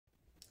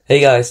Hey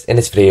guys, in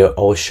this video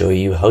I will show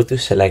you how to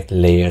select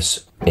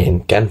layers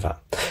in Canva.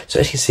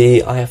 So as you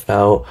see, I have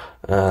now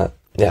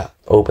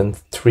opened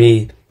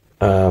three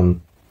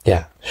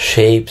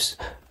shapes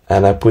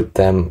and I put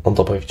them on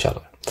top of each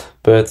other.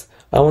 But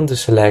I want to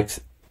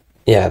select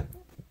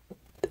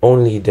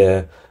only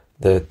the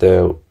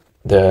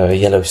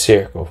yellow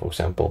circle, for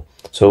example.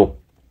 So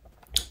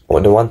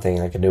the one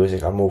thing I can do is I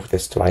can move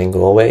this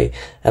triangle away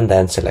and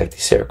then select the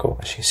circle,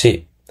 as you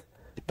see.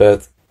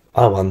 But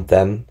I want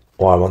the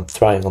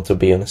triangle to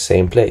be on the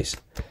same place.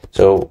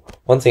 So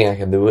one thing I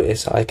can do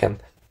is I can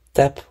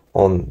tap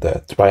on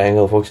the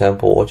triangle, for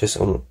example, or just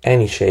on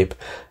any shape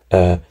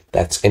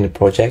that's in the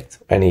project,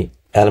 any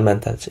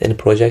element that's in the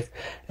project,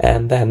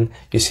 and then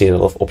you see a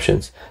lot of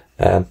options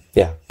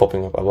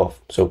popping up above.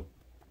 So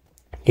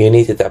you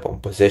need to tap on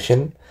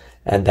position,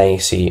 and then you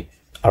see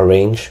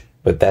arrange,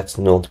 but that's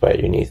not where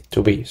you need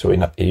to be. So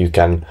you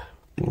can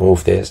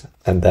move this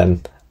and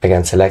then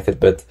again select it,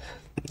 but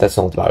that's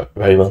not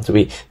where you want to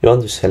be. You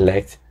want to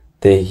select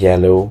the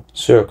yellow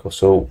circle.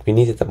 So we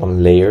need to tap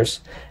on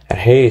layers, and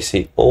here you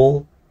see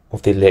all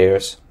of the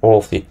layers, all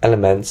of the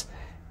elements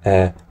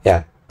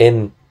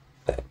in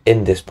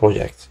this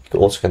project. You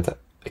also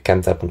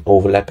can tap on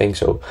overlapping,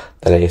 so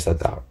the layers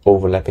that are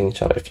overlapping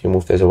each other. If you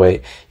move this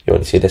away, you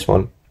only see this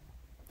one,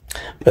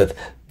 but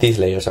these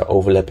layers are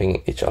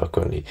overlapping each other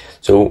currently.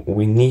 So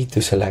we need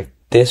to select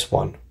this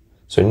one.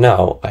 So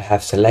now I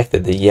have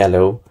selected the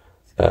yellow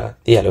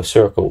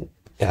circle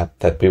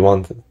that we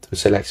wanted to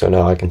select. So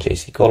now I can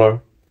change the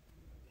color,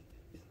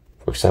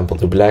 for example,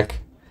 to black.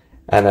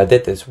 And I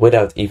did this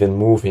without even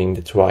moving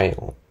the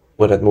triangle,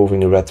 without moving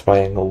the red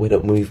triangle,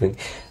 without moving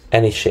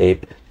any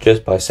shape,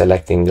 just by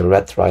selecting the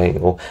red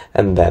triangle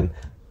and then,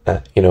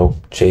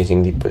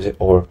 changing the position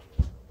or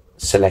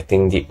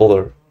selecting the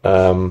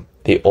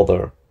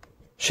other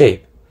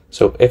shape.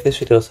 So if this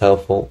video is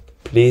helpful,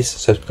 please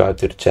subscribe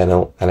to the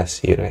channel and I'll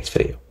see you in the next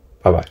video.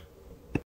 Bye bye.